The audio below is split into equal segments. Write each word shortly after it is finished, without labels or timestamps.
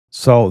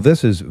So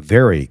this is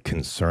very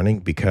concerning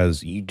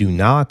because you do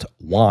not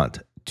want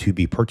to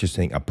be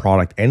purchasing a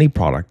product, any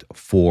product,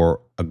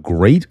 for a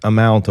great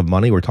amount of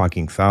money. We're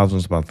talking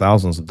thousands upon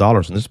thousands of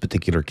dollars in this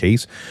particular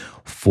case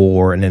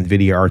for an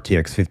NVIDIA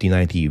RTX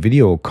 5090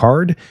 video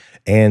card,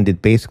 and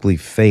it basically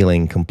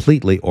failing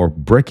completely or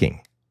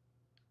bricking,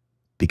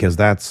 because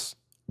that's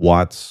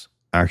what's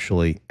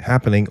actually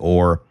happening,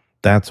 or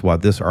that's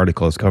what this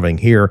article is covering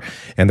here.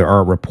 And there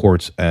are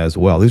reports as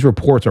well. These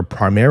reports are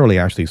primarily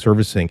actually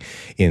servicing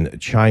in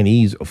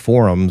Chinese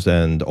forums,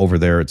 and over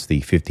there it's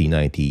the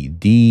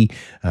 5090D.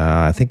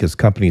 I think it's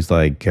companies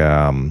like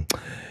ASUS,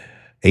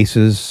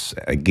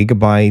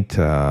 GiGABYTE,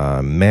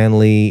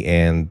 Manli,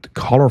 and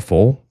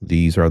Colorful.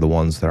 These are the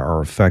ones that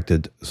are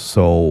affected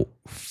so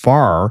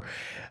far,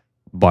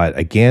 but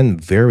again,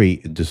 very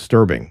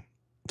disturbing.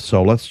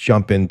 So let's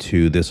jump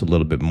into this a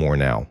little bit more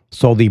now.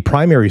 So the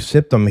primary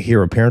symptom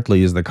here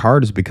apparently is the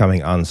card is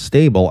becoming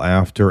unstable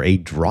after a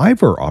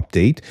driver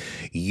update.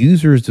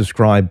 Users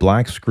describe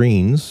black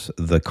screens,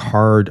 the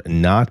card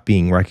not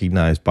being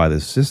recognized by the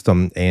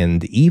system,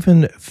 and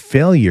even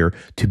failure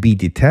to be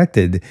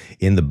detected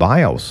in the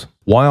BIOS.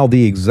 While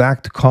the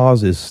exact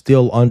cause is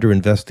still under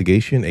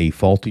investigation, a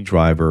faulty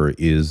driver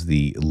is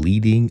the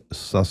leading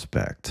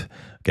suspect.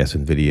 I guess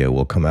NVIDIA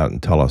will come out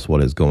and tell us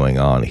what is going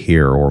on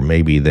here, or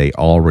maybe they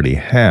already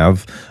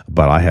have,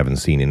 but I haven't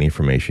seen any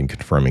information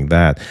confirming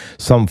that.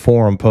 Some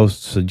forum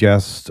posts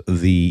suggest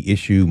the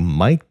issue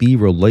might be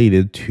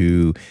related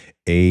to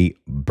a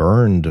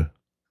burned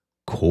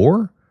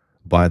core,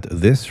 but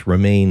this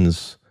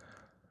remains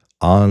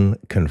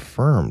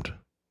unconfirmed.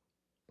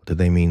 What did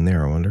they mean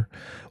there, I wonder?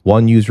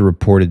 One user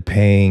reported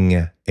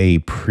paying a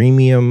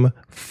premium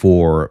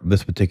for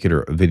this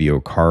particular video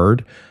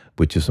card,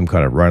 which is some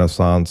kind of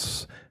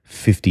Renaissance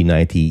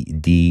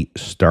 5090D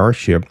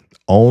Starship,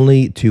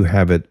 only to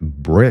have it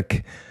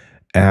brick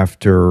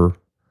after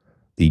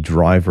the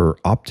driver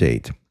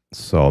update.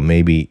 So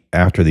maybe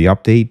after the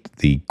update,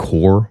 the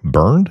core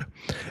burned.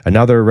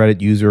 Another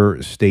Reddit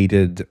user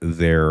stated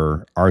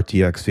their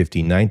RTX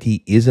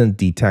 5090 isn't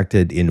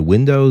detected in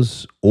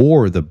Windows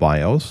or the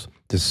BIOS,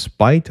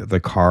 despite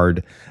the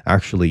card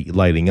actually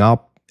lighting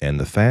up and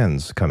the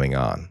fans coming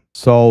on.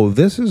 So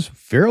this is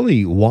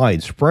fairly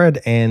widespread,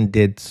 and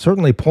it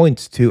certainly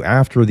points to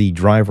after the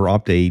driver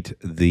update,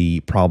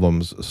 the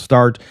problems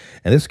start.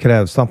 And this could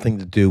have something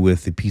to do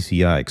with the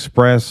PCI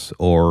Express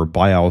or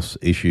BIOS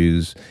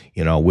issues,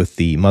 with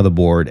the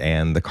motherboard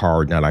and the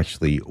card not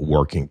actually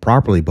working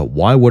properly. But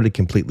why would it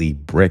completely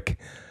brick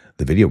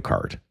the video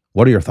card?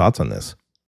 What are your thoughts on this?